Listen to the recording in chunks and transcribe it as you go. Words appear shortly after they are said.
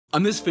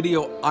On this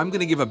video, I'm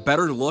going to give a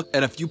better look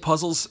at a few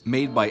puzzles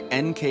made by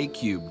NK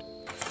Cubed.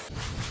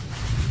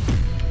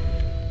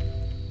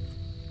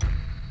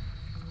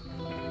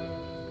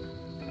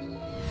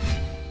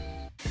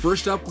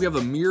 First up, we have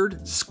the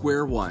mirrored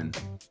Square-1.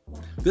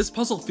 This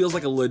puzzle feels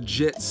like a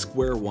legit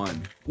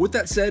Square-1. With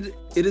that said,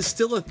 it is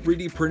still a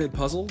 3D printed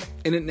puzzle,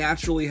 and it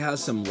naturally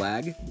has some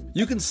lag.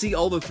 You can see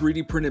all the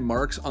 3D printed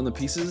marks on the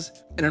pieces,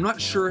 and I'm not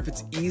sure if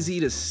it's easy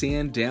to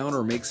sand down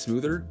or make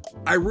smoother.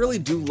 I really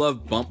do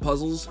love bump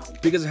puzzles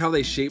because of how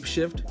they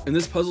shapeshift, and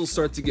this puzzle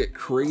starts to get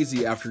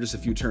crazy after just a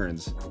few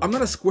turns. I'm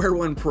not a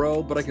Square-1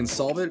 pro, but I can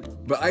solve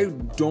it, but I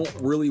don't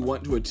really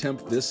want to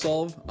attempt this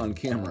solve on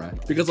camera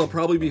because I'll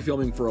probably be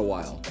filming for a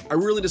while. I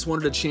really just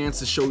wanted a chance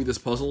to show you this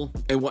puzzle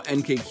and what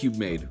NK Cubed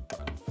made.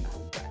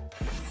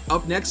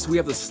 Up next, we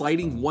have the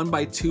sliding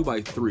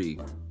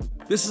 1x2x3.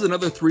 This is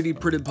another 3D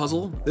printed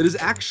puzzle that is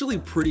actually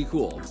pretty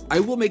cool. I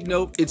will make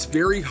note, it's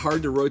very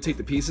hard to rotate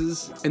the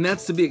pieces, and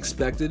that's to be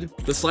expected.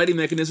 The sliding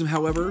mechanism,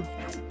 however,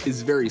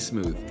 is very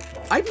smooth.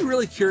 I'd be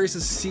really curious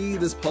to see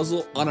this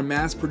puzzle on a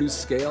mass-produced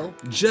scale,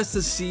 just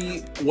to see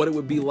what it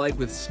would be like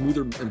with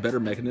smoother and better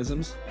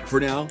mechanisms.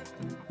 For now,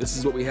 this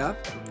is what we have,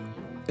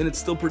 and it's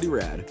still pretty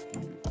rad.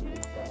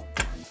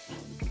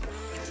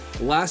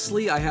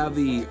 Lastly, I have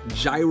the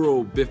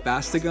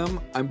Gyrobifastigium.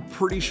 I'm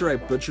pretty sure I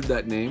butchered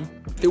that name.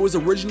 It was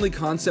originally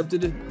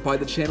concepted by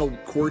the channel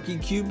Quirky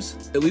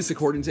Cubes, at least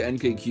according to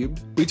NK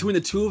Cubed. Between the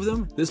two of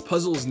them, this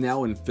puzzle is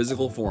now in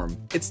physical form.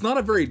 It's not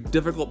a very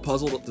difficult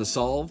puzzle to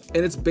solve,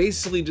 and it's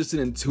basically just an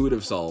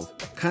intuitive solve,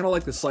 kind of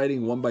like the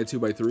sliding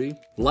 1x2x3.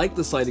 Like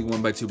the sliding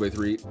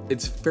 1x2x3,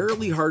 it's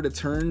fairly hard to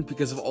turn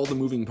because of all the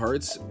moving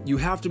parts. You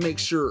have to make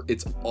sure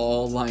it's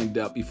all lined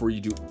up before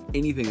you do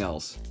anything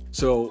else.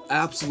 So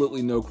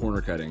absolutely no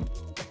corner cutting.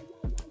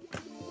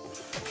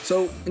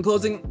 So in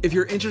closing, if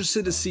you're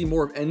interested to see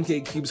more of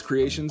NK Cube's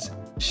creations,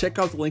 check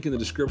out the link in the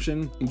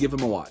description and give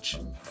them a watch.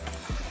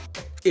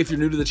 If you're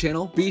new to the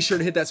channel, be sure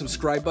to hit that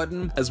subscribe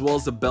button as well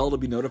as the bell to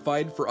be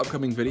notified for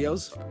upcoming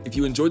videos. If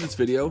you enjoyed this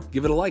video,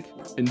 give it a like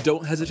and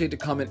don't hesitate to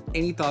comment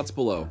any thoughts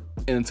below.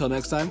 And until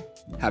next time,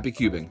 happy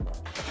cubing.